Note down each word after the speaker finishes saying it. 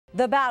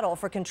The battle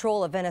for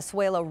control of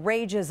Venezuela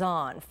rages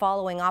on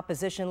following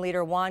opposition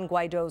leader Juan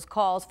Guaido's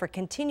calls for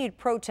continued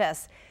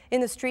protests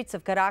in the streets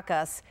of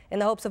Caracas in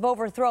the hopes of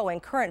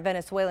overthrowing current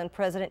Venezuelan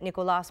President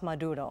Nicolas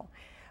Maduro.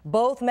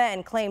 Both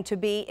men claim to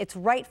be its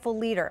rightful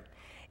leader.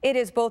 It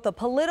is both a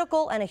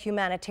political and a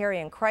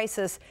humanitarian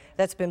crisis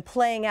that's been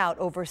playing out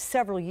over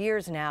several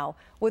years now,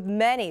 with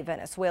many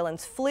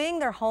Venezuelans fleeing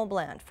their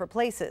homeland for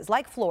places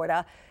like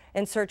Florida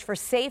in search for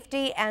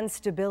safety and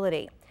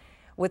stability.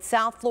 With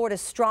South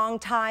Florida's strong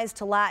ties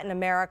to Latin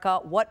America,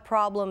 what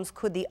problems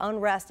could the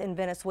unrest in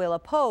Venezuela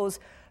pose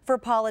for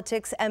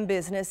politics and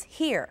business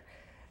here?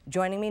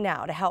 Joining me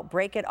now to help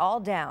break it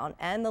all down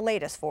and the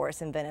latest for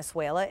us in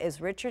Venezuela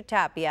is Richard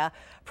Tapia,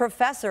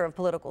 professor of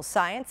political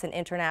science and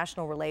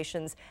international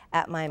relations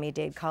at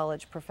Miami-Dade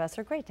College.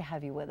 Professor, great to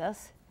have you with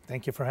us.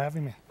 Thank you for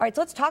having me. All right,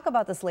 so let's talk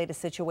about this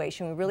latest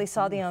situation. We really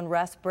saw the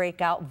unrest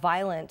break out,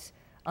 violent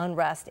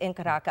unrest in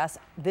Caracas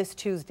this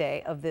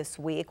Tuesday of this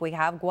week. We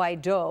have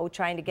Guaido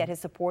trying to get his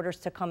supporters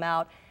to come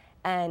out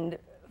and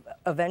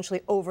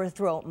eventually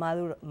overthrow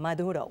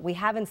Maduro. We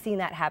haven't seen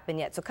that happen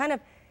yet. So kind of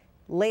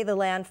lay the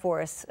land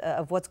for us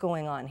of what's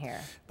going on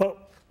here. Well,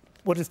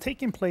 what is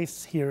taking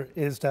place here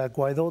is that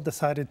Guaido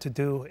decided to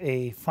do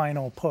a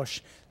final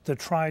push to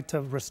try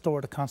to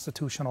restore the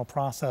constitutional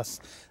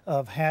process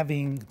of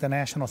having the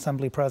National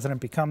Assembly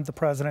president become the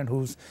president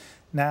who's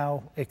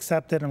now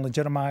accepted and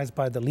legitimized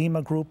by the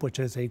Lima Group, which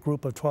is a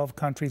group of 12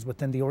 countries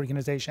within the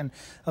Organization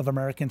of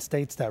American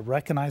States that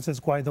recognizes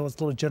Guaido as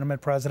the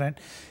legitimate president.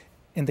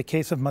 In the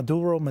case of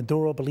Maduro,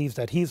 Maduro believes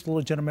that he's the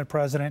legitimate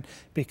president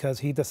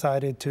because he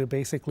decided to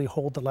basically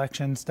hold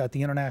elections that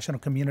the international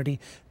community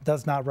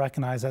does not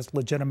recognize as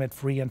legitimate,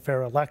 free and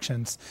fair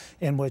elections,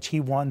 in which he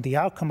won the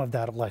outcome of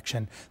that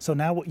election. So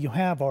now what you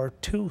have are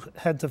two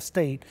heads of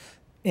state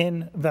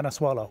in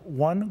Venezuela.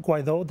 One,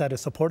 Guaido, that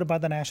is supported by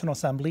the National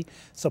Assembly,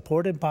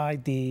 supported by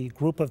the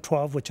Group of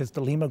 12, which is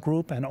the Lima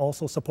Group, and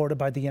also supported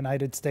by the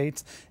United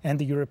States and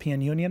the European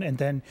Union. And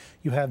then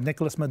you have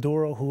Nicolas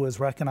Maduro, who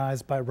is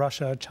recognized by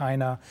Russia,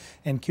 China,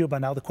 and Cuba.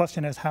 Now, the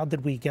question is, how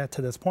did we get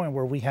to this point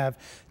where we have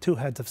two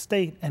heads of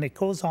state? And it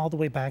goes all the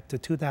way back to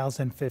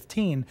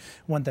 2015,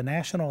 when the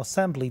National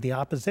Assembly, the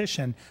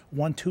opposition,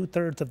 won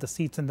 2/3 of the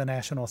seats in the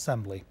National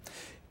Assembly.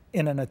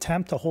 In an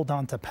attempt to hold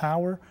on to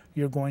power,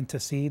 you're going to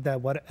see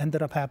that what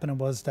ended up happening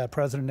was that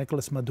President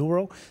Nicolas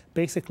Maduro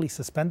basically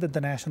suspended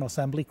the National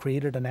Assembly,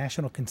 created a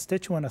National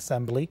Constituent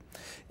Assembly,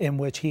 in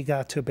which he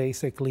got to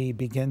basically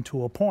begin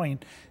to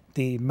appoint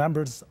the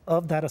members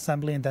of that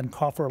assembly and then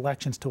call for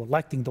elections to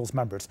electing those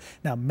members.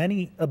 Now,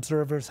 many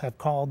observers have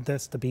called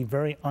this to be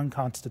very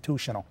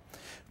unconstitutional.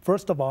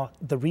 First of all,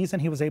 the reason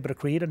he was able to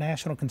create a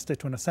National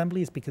Constituent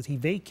Assembly is because he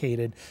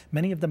vacated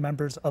many of the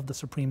members of the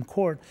Supreme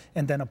Court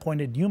and then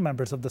appointed new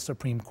members of the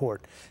Supreme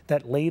Court.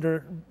 That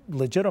later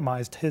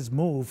legitimized his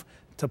move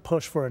to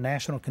push for a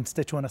National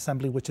Constituent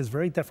Assembly, which is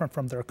very different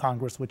from their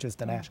Congress, which is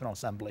the National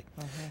Assembly.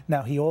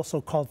 Now, he also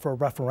called for a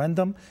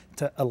referendum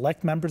to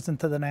elect members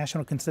into the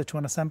National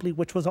Constituent Assembly,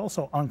 which was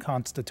also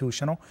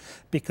unconstitutional,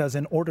 because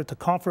in order to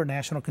call for a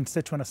National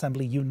Constituent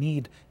Assembly, you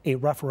need a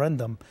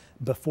referendum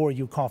before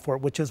you call for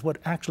it, which is what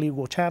actually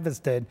Hugo Chavez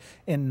did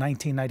in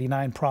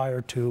 1999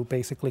 prior to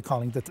basically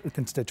calling the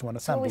Constituent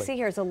Assembly. What we see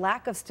here is a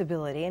lack of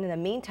stability, and in the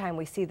meantime,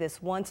 we see this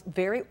once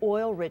very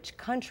oil-rich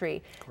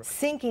country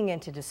sinking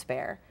into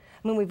despair.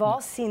 I mean, we've all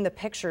seen the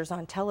pictures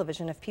on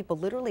television of people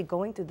literally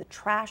going through the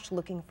trash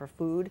looking for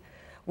food.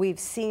 We've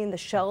seen the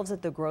shelves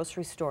at the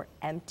grocery store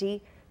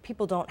empty.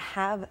 People don't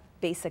have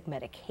basic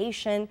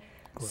medication.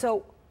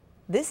 So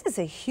this is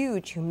a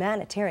huge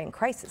humanitarian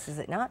crisis, is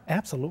it not?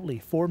 Absolutely.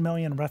 4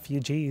 million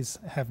refugees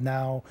have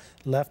now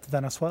left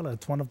Venezuela.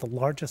 It's one of the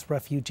largest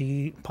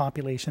refugee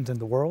populations in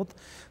the world,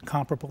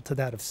 comparable to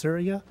that of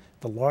Syria,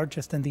 the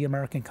largest in the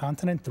American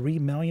continent, 3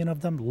 million of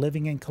them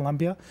living in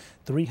Colombia,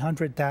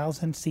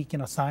 300,000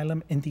 seeking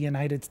asylum in the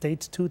United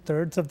States,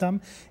 2/3 of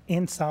them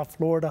in South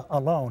Florida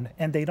alone,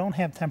 and they don't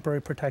have temporary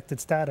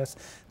protected status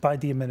by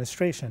the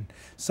administration.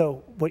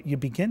 So what you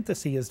begin to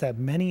see is that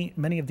many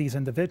of these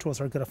individuals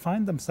are going to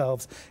find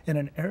themselves in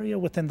an area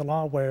within the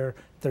law where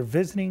they're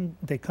visiting,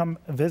 they come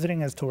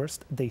visiting as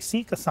tourists, they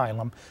seek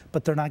asylum,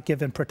 but they're not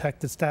given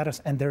protected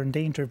status and they're in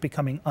danger of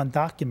becoming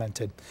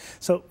undocumented.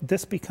 So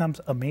this becomes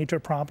a major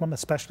problem,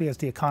 especially as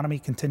the economy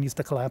continues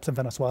to collapse in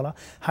Venezuela.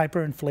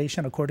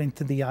 Hyperinflation, according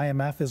to the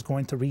IMF, is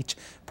going to reach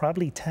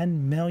probably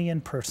 10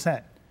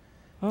 million%.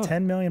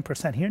 10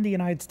 million%. Here in the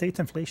United States,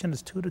 inflation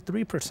is 2 to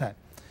 3%.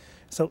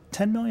 So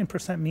 10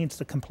 million% means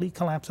the complete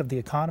collapse of the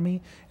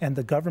economy, and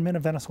the government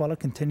of Venezuela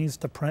continues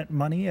to print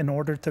money in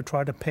order to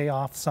try to pay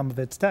off some of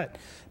its debt.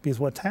 Because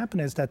what's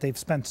happened is that they've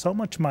spent so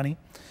much money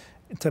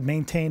to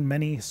maintain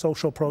many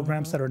social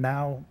programs that are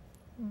now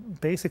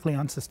basically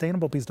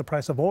unsustainable because the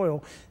price of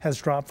oil has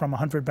dropped from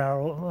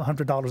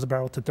 $100 a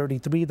barrel to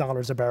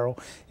 $33 a barrel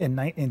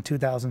in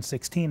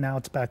 2016. Now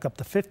it's back up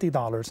to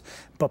 $50,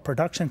 but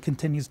production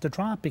continues to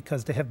drop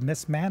because they have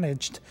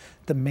mismanaged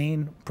the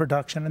main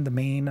production and the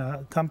main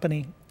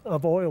company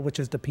of oil, which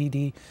is the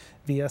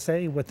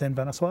PDVSA within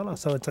Venezuela.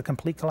 So it's a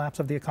complete collapse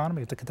of the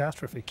economy. It's a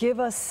catastrophe. Give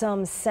us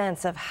some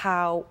sense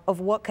of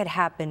what could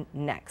happen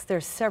next.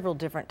 There's several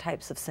different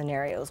types of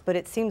scenarios, but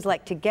it seems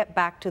like to get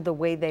back to the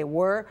way they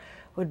were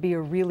would be a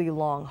really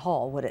long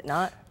haul, would it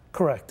not?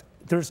 Correct.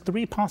 There's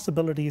three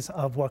possibilities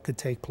of what could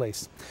take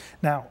place.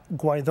 Now,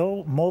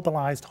 Guaido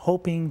mobilized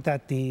hoping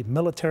that the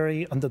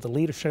military, under the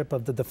leadership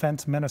of the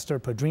defense minister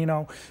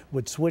Padrino,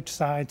 would switch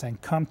sides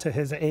and come to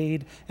his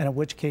aid, and in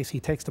which case he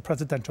takes the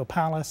presidential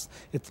palace.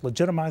 It's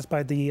legitimized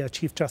by the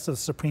Chief Justice of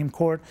the Supreme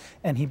Court,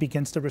 and he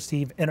begins to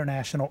receive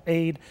international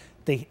aid.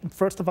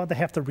 First of all, they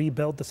have to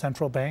rebuild the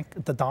central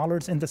bank. The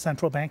dollars in the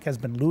central bank has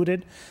been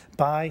looted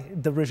by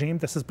the regime.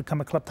 This has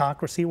become a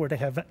kleptocracy where they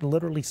have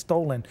literally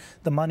stolen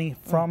the money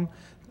from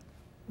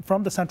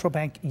the central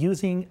bank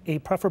using a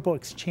preferable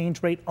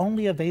exchange rate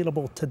only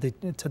available to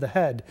the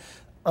head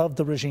of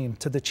the regime,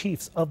 to the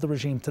chiefs of the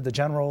regime, to the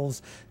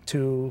generals,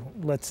 to,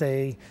 let's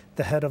say,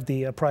 the head of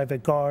the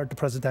private guard, the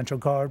presidential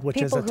guard,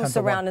 which is a 10 to 1. People who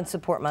surround and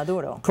support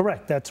Maduro.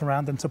 Correct, that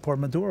surround and support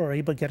Maduro are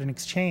able to get an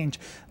exchange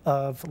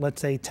of,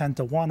 let's say, 10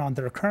 to 1 on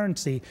their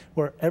currency,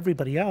 where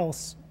everybody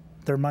else,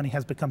 their money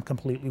has become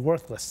completely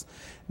worthless.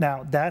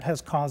 Now, that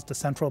has caused the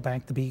central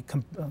bank to be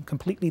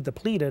completely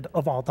depleted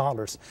of all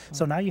dollars.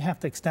 So now you have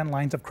to extend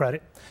lines of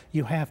credit.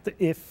 You have to,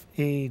 if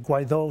a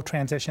Guaido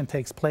transition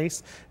takes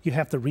place, you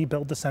have to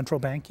rebuild the central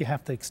bank. You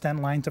have to extend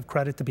lines of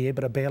credit to be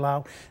able to bail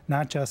out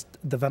not just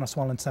the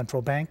Venezuelan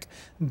central bank,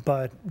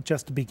 but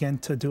just to begin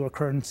to do a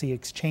currency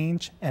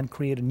exchange and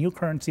create a new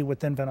currency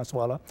within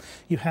Venezuela.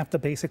 You have to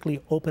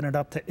basically open it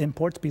up to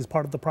imports, because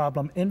part of the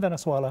problem in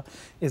Venezuela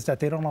is that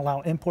they don't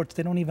allow imports.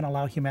 They don't even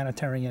allow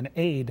humanitarian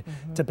aid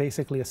to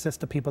basically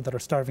assist the people that are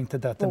starving to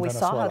death in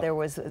Venezuela. We saw how there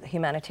was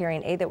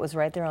humanitarian aid that was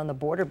right there on the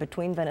border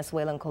between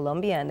Venezuela and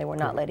Colombia, and they were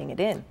not letting it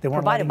in. They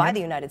weren't provided by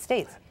the United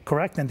States.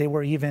 Correct, and they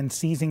were even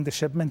seizing the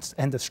shipments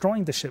and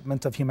destroying the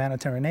shipments of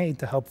humanitarian aid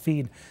to help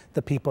feed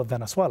the people of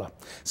Venezuela.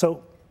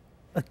 So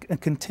a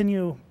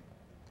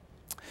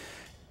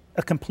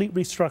complete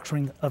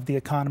restructuring of the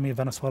economy of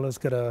Venezuela is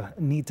going to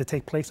need to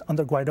take place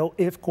under Guaido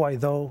if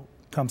Guaido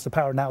comes to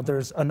power. Now,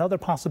 there's another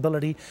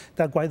possibility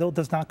that Guaido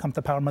does not come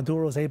to power.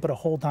 Maduro is able to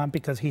hold on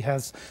because he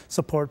has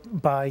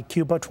support by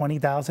Cuba.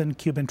 20,000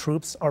 Cuban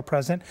troops are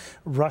present.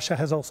 Russia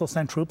has also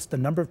sent troops. The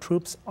number of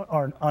troops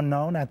are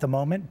unknown at the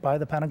moment by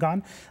the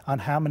Pentagon on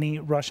how many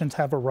Russians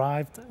have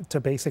arrived to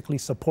basically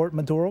support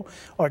Maduro.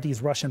 Are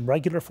these Russian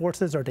regular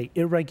forces? Are they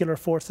irregular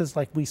forces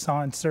like we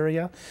saw in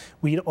Syria?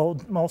 We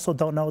also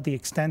don't know the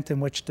extent in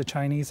which the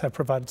Chinese have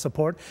provided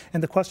support.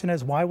 And the question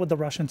is, why would the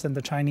Russians and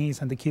the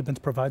Chinese and the Cubans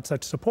provide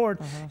such support?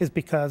 Is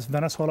because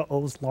Venezuela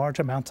owes large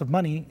amounts of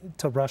money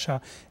to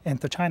Russia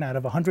and to China. Out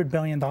of $100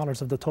 billion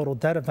of the total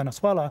debt of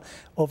Venezuela,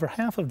 over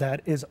half of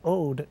that is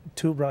owed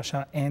to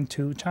Russia and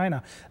to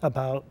China.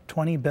 About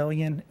 $20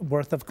 billion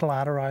worth of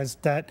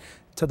collateralized debt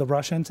to the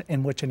Russians,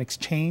 in which in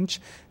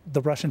exchange,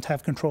 the Russians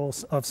have control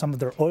of some of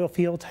their oil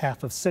fields,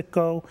 half of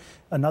Citgo,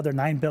 another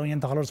 $9 billion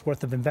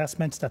worth of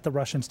investments that the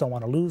Russians don't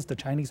want to lose. The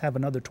Chinese have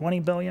another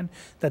 $20 billion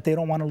that they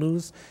don't want to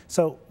lose.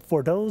 So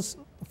for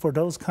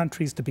those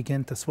countries to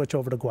begin to switch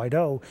over to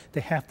Guaido,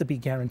 they have to be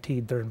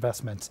guaranteed their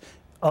investments.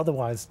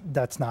 Otherwise,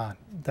 that's not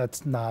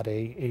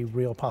a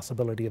real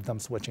possibility of them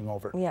switching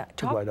over to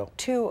Guaido. Talk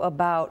too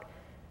about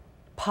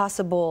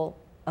possible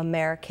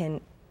American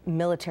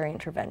military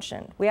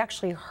intervention. We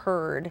actually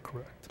heard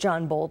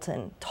John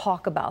Bolton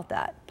talk about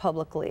that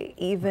publicly.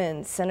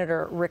 Even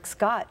Senator Rick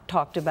Scott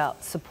talked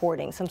about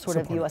supporting some sort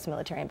of U.S.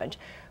 military intervention.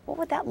 What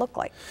would that look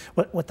like?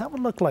 What that would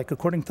look like,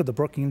 according to the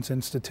Brookings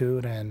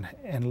Institute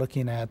and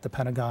looking at the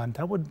Pentagon,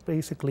 that would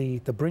basically,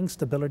 to bring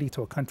stability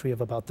to a country of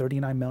about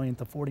 39 million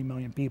to 40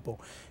 million people,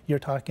 you're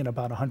talking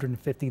about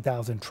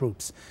 150,000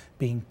 troops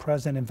being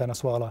present in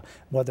Venezuela,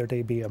 whether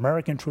they be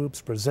American troops,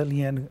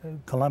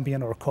 Brazilian,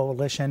 Colombian, or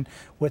coalition,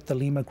 with the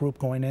Lima group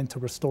going in to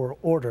restore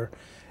order.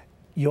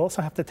 You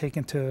also have to take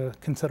into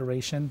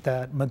consideration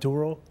that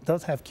Maduro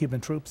does have Cuban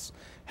troops,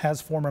 has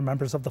former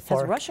members of the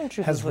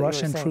FARC, has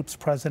Russian troops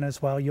present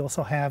as well. You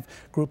also have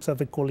groups of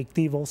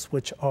colectivos,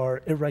 which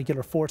are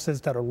irregular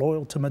forces that are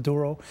loyal to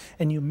Maduro,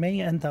 and you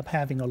may end up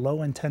having a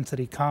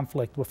low-intensity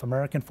conflict with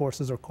American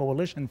forces or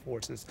coalition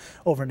forces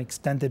over an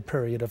extended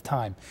period of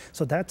time.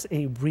 So that's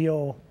a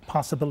real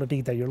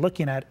possibility that you're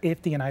looking at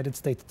if the United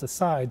States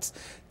decides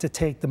to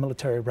take the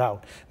military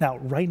route. Now,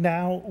 right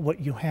now, what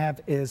you have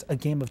is a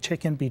game of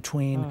chicken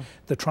between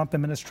the Trump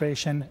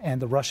administration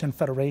and the Russian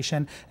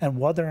Federation, and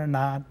whether or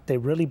not they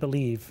really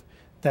believe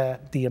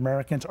that the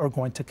Americans are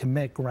going to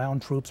commit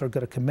ground troops, are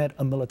going to commit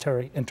a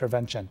military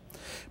intervention.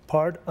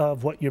 Part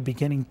of what you're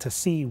beginning to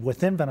see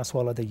within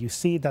Venezuela, that you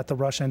see that the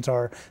Russians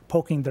are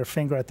poking their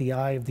finger at the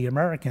eye of the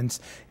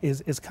Americans,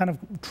 is kind of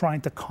trying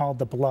to call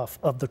the bluff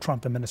of the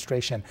Trump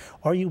administration.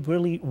 Are you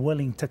really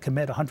willing to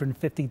commit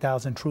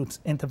 150,000 troops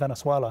into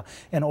Venezuela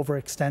and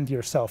overextend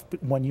yourself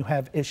when you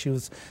have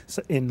issues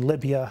in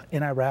Libya,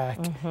 in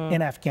Iraq,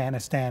 in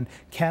Afghanistan?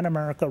 Can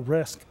America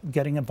risk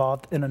getting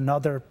involved in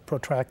another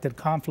protracted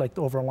conflict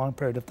over a long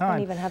period of time?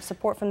 And even have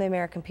support from the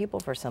American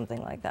people for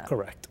something like that.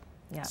 Correct.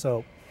 Yeah.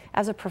 So,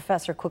 As a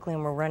professor, quickly,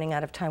 and we're running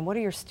out of time, what are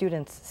your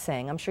students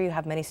saying? I'm sure you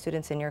have many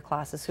students in your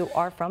classes who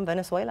are from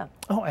Venezuela.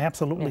 Oh,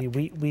 absolutely.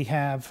 Yeah. We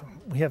have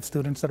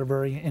students that are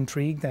very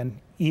intrigued, and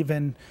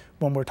even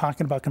when we're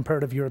talking about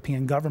comparative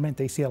European government,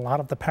 they see a lot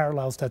of the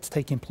parallels that's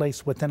taking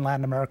place within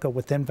Latin America,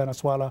 within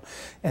Venezuela,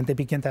 and they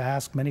begin to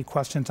ask many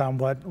questions on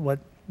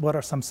what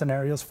are some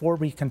scenarios for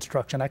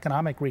reconstruction,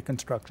 economic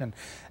reconstruction,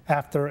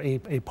 after a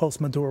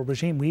post-Maduro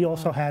regime. We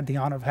also had the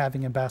honor of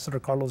having Ambassador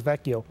Carlos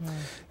Vecchio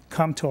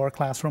come to our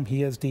classroom.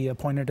 He is the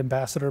appointed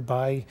ambassador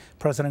by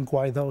President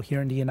Guaido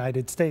here in the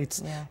United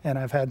States, and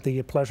I've had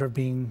the pleasure of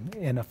being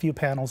in a few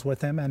panels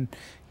with him, and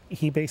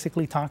he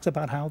basically talks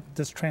about how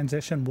this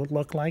transition would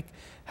look like.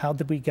 How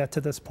did we get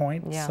to this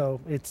point? So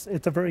it's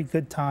a very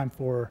good time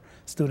for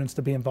students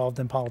to be involved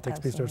in politics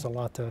because there's a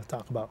lot to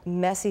talk about.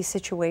 Messy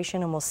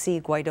situation, and we'll see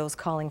Guaido's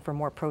calling for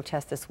more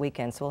protests this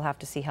weekend, so we'll have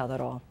to see how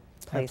that all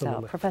plays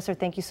out. Professor,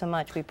 thank you so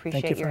much. We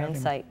appreciate your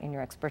insight and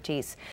your expertise.